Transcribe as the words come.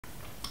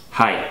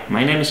Hi,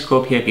 my name is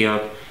Co-Pierre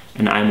Georg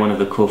and I'm one of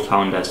the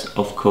co-founders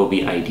of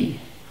Covi-ID.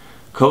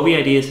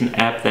 Covi-ID is an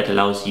app that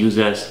allows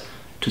users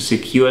to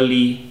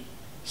securely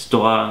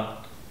store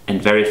and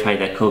verify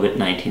their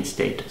COVID-19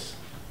 status.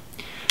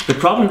 The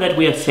problem that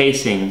we are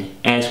facing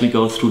as we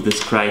go through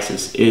this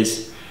crisis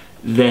is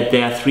that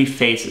there are three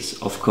phases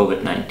of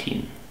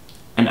COVID-19.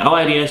 And our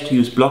idea is to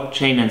use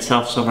blockchain and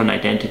self-sovereign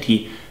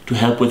identity to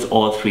help with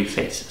all three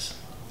phases.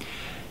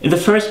 In the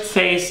first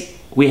phase,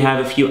 we have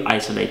a few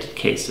isolated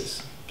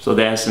cases. So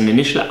there's an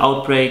initial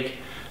outbreak,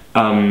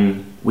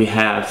 we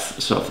have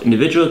sort of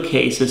individual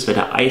cases that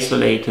are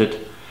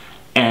isolated,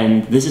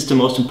 and this is the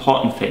most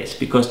important phase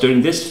because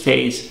during this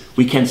phase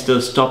we can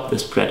still stop the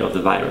spread of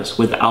the virus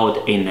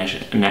without a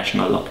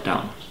national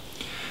lockdown.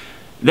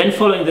 Then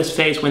following this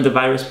phase, when the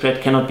virus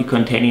spread cannot be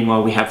contained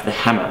anymore, we have the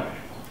hammer.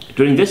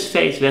 During this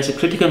phase there's a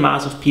critical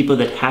mass of people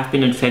that have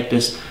been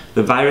infected,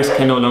 the virus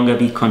can no longer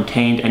be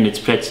contained and it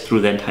spreads through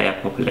the entire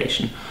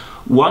population.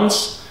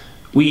 Once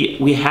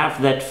we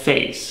have that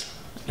phase,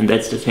 and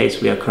that's the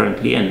phase we are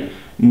currently in,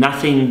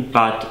 nothing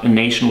but a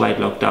nationwide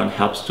lockdown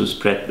helps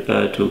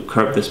to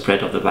curb the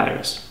spread of the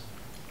virus.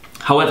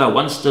 However,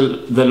 once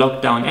the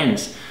lockdown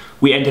ends,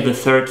 we enter the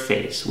third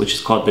phase, which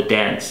is called the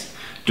dance.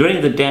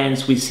 During the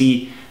dance, we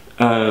see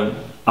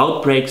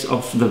outbreaks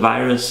of the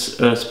virus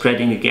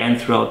spreading again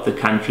throughout the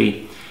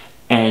country,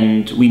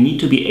 and we need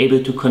to be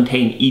able to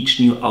contain each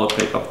new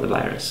outbreak of the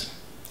virus.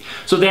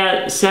 So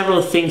there are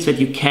several things that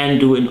you can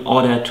do in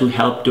order to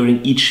help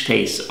during each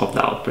phase of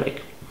the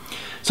outbreak.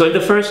 So in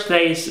the first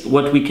phase,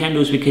 what we can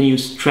do is we can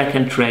use track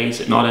and trace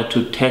in order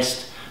to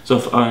test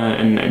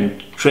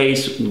and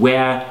trace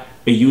where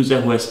a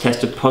user who has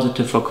tested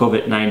positive for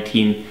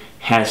COVID-19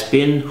 has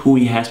been, who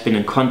he has been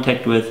in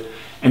contact with,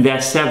 and there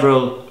are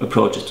several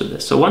approaches to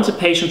this. So once a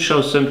patient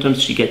shows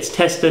symptoms, she gets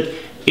tested.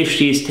 If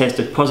she is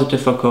tested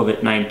positive for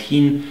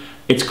COVID-19,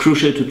 it's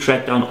crucial to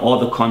track down all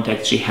the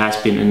contacts she has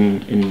been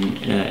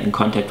in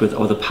contact with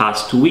over the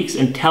past 2 weeks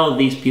and tell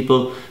these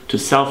people to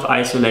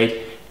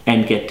self-isolate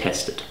and get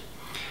tested.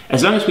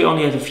 As long as we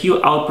only have a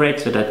few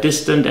outbreaks that are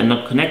distant and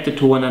not connected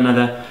to one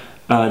another,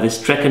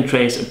 this track and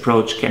trace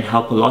approach can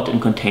help a lot in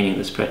containing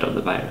the spread of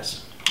the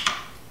virus.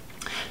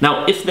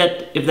 Now, if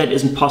that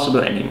isn't possible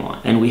anymore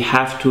and we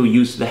have to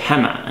use the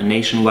hammer, a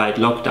nationwide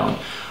lockdown,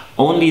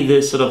 only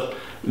this sort of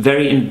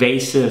very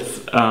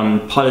invasive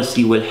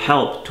policy will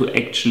help to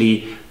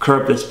actually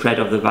curb the spread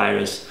of the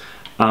virus.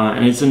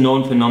 And it's a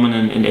known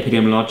phenomenon in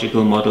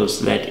epidemiological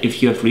models that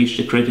if you have reached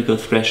a critical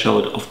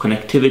threshold of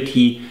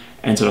connectivity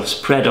and sort of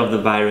spread of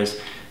the virus,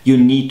 you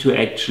need to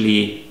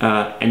actually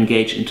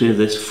engage into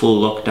this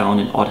full lockdown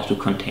in order to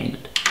contain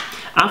it.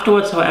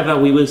 Afterwards, however,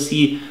 we will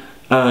see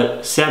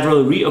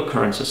several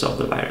reoccurrences of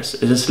the virus.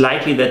 It is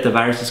likely that the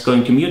virus is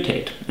going to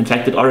mutate. In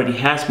fact, it already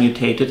has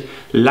mutated.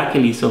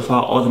 Luckily, so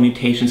far, all the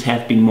mutations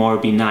have been more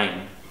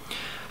benign.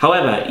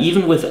 However,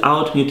 even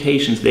without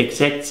mutations, the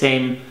exact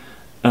same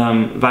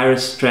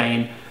virus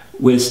strain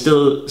will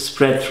still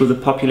spread through the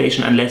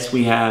population unless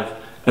we have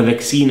a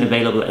vaccine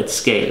available at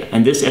scale.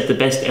 And this, at the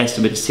best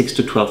estimate, is 6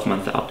 to 12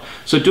 months out.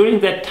 So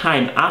during that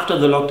time, after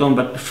the lockdown,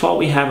 but before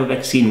we have a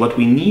vaccine, what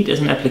we need is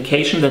an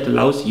application that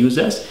allows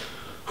users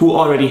who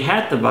already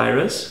had the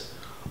virus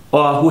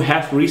or who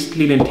have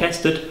recently been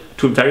tested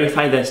to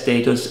verify their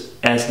status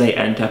as they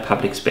enter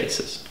public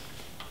spaces.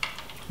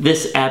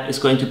 This app is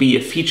going to be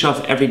a feature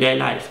of everyday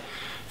life.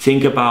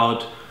 Think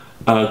about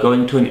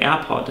going to an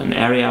airport, an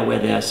area where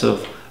there's sort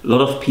of a lot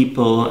of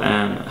people,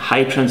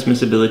 high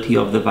transmissibility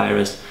of the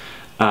virus.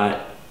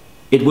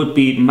 It would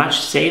be much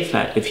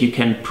safer if you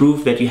can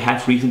prove that you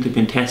have recently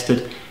been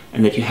tested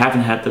and that you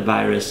haven't had the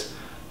virus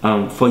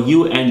for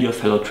you and your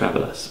fellow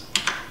travelers.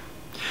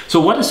 So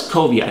what is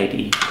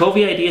Covi-ID?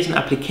 Covi-ID is an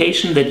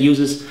application that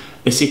uses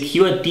a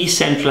secure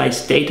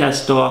decentralized data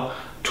store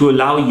to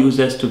allow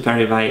users to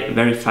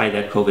verify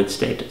their COVID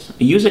status.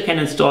 A user can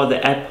install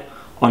the app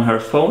on her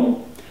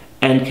phone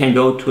and can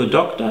go to a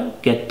doctor,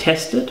 get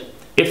tested.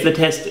 If the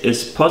test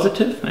is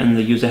positive and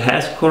the user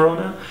has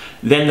corona,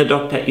 then the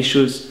doctor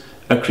issues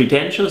a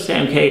credential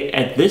saying, okay,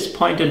 at this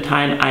point in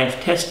time I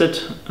have tested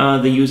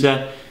the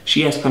user,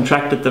 she has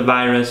contracted the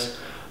virus,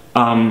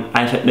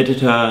 I've admitted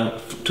her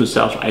to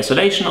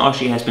self-isolation, or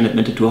she has been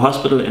admitted to a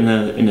hospital in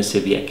a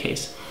severe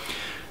case.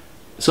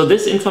 So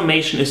this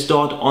information is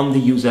stored on the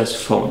user's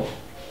phone.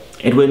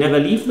 It will never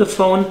leave the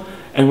phone,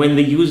 and when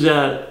the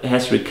user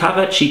has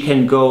recovered, she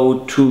can go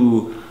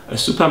to a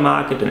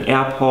supermarket, an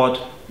airport,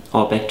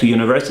 or back to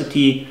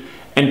university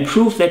and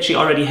prove that she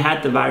already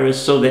had the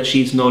virus so that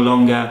she's no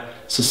longer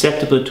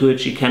susceptible to it,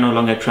 she can no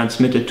longer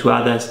transmit it to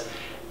others.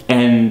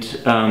 And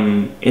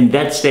in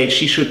that stage,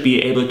 she should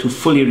be able to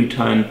fully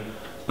return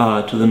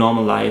to the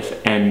normal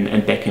life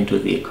and back into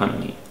the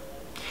economy.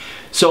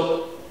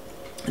 So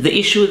the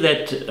issue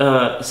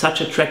that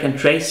such a track and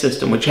trace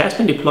system, which has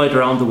been deployed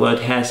around the world,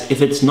 has,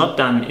 if it's not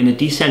done in a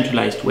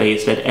decentralized way,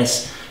 is that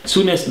as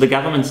soon as the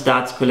government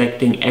starts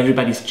collecting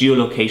everybody's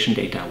geolocation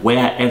data,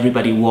 where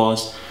everybody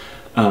was,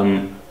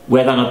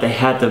 whether or not they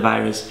had the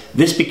virus,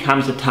 this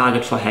becomes a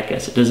target for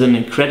hackers. It is an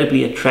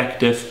incredibly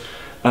attractive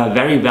a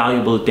very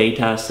valuable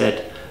data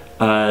set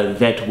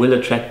that will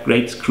attract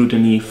great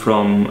scrutiny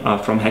from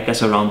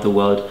hackers around the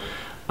world,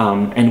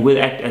 and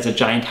will act as a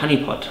giant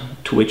honeypot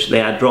to which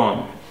they are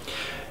drawn.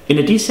 In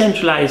a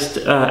decentralized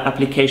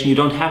application, you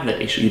don't have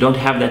that issue. You don't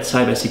have that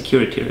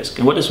cybersecurity risk.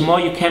 And what is more,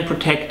 you can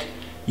protect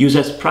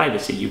users'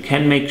 privacy. You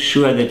can make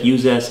sure that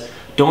users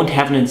don't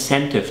have an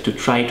incentive to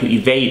try to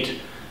evade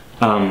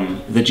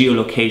the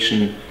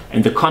geolocation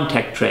and the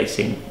contact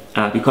tracing,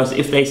 because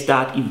if they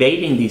start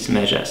evading these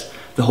measures,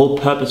 the whole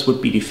purpose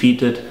would be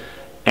defeated,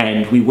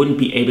 and we wouldn't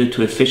be able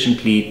to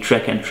efficiently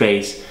track and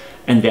trace,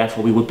 and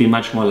therefore we would be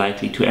much more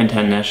likely to enter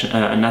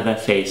another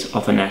phase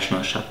of a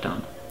national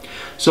shutdown.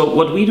 So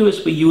what we do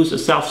is we use a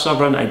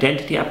self-sovereign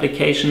identity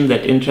application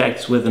that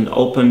interacts with an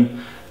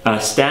open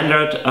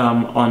standard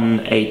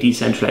on a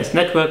decentralized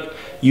network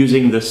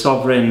using the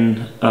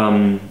sovereign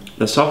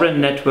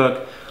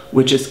network,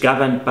 which is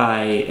governed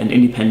by an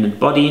independent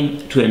body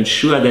to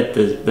ensure that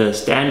the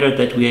standard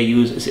that we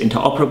use is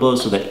interoperable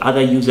so that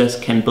other users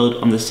can build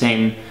on the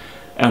same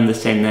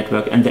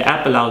network. And the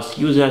app allows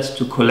users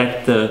to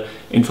collect the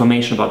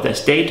information about their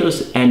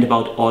status and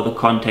about all the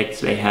contacts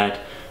they had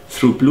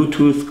through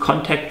Bluetooth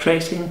contact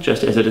tracing,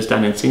 just as it is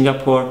done in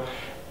Singapore,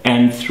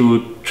 and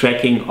through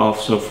tracking of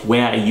sort of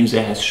where a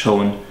user has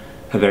shown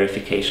her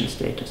verification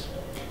status.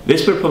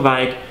 This will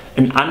provide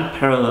an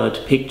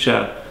unparalleled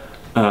picture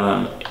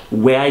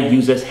where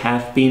users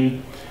have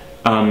been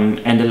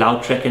and allow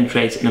track and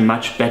trace in a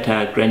much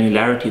better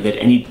granularity than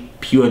any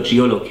pure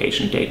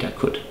geolocation data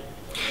could.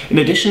 In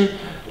addition,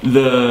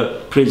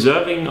 the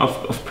preserving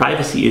of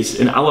privacy is,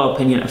 in our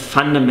opinion, a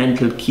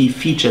fundamental key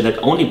feature that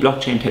only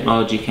blockchain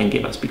technology can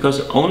give us,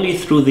 because only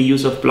through the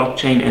use of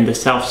blockchain and the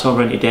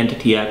self-sovereign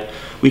identity app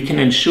we can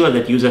ensure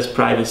that users'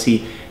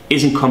 privacy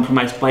isn't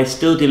compromised while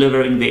still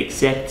delivering the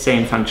exact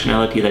same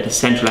functionality that a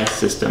centralized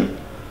system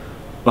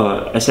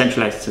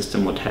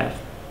would have.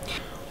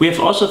 We have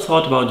also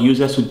thought about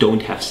users who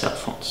don't have cell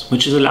phones,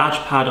 which is a large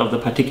part of the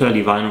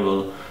particularly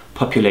vulnerable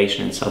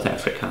population in South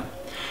Africa.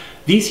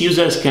 These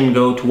users can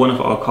go to one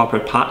of our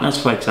corporate partners,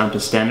 for example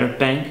Standard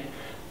Bank,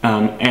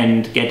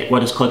 and get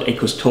what is called a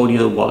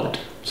custodial wallet.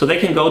 So they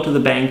can go to the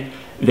bank,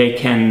 they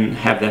can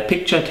have their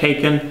picture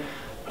taken,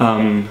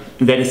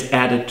 that is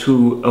added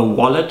to a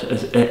wallet,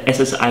 a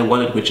SSI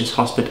wallet, which is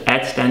hosted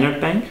at Standard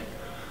Bank.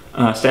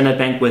 Standard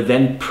Bank will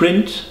then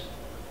print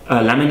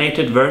a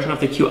laminated version of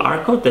the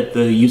QR code that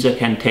the user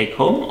can take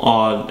home,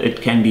 or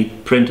it can be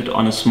printed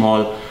on a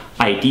small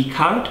ID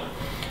card.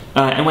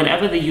 And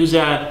whenever the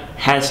user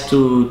has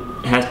to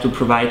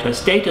provide her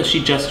status,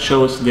 she just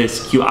shows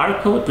this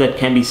QR code that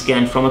can be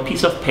scanned from a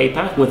piece of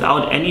paper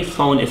without any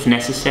phone if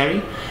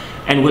necessary,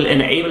 and will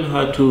enable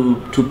her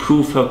to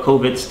prove her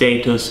COVID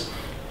status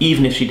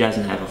even if she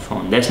doesn't have a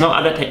phone. There's no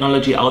other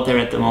technology out there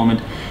at the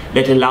moment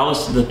that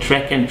allows the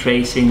track and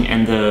tracing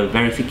and the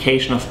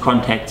verification of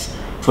contacts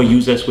for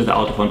users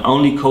without a phone.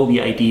 Only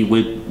Covi-ID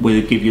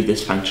will give you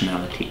this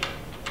functionality.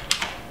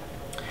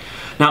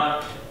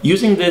 Now,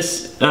 using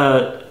this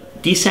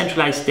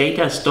decentralized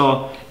data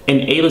store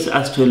enables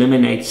us to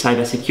eliminate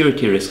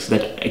cybersecurity risks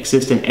that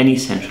exist in any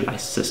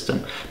centralized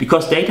system,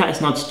 because data is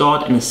not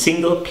stored in a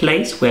single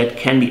place where it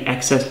can be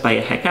accessed by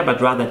a hacker,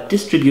 but rather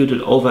distributed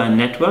over a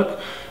network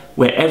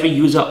where every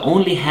user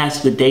only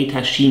has the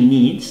data she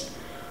needs.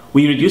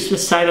 We reduce the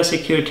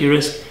cybersecurity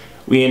risk,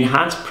 we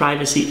enhance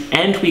privacy,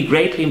 and we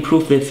greatly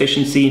improve the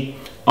efficiency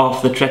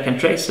of the track and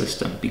trace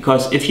system.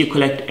 Because if you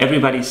collect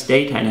everybody's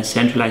data in a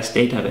centralized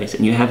database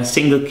and you have a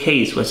single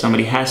case where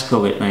somebody has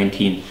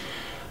COVID-19,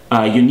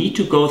 you need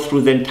to go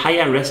through the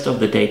entire rest of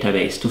the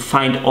database to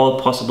find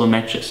all possible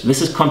matches.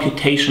 This is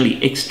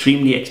computationally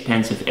extremely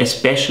expensive,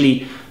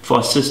 especially for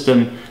a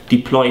system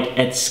deployed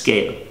at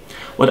scale.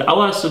 What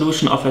our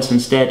solution offers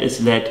instead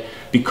is that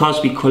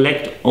because we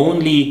collect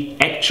only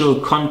actual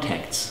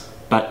contacts,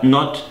 but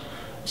not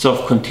sort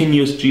of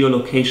continuous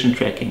geolocation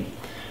tracking,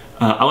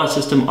 our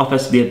system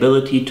offers the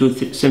ability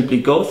to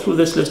simply go through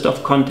this list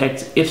of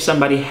contacts if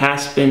somebody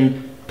has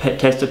been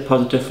tested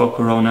positive for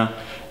corona,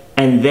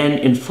 and then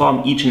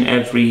inform each and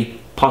every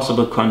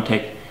possible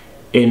contact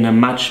in a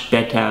much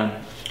better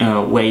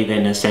way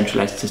than a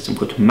centralized system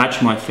could,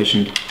 much more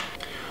efficient.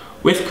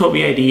 With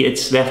Covi-ID,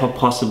 it's therefore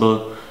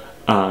possible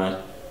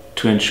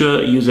to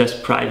ensure users'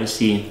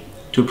 privacy,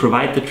 to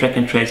provide the track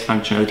and trace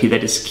functionality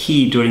that is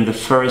key during the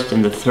first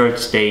and the third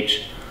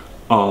stage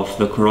of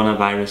the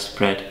coronavirus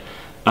spread.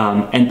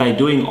 And by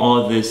doing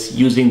all this,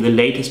 using the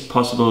latest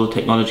possible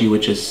technology,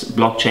 which is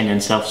blockchain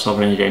and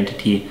self-sovereign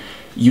identity,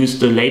 use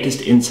the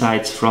latest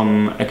insights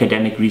from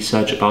academic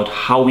research about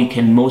how we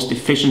can most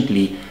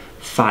efficiently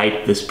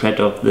fight the spread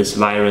of this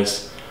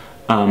virus,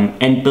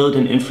 and build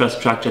an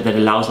infrastructure that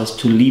allows us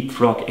to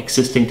leapfrog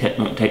existing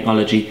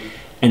technology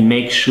and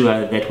make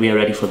sure that we are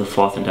ready for the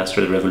fourth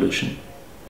industrial revolution.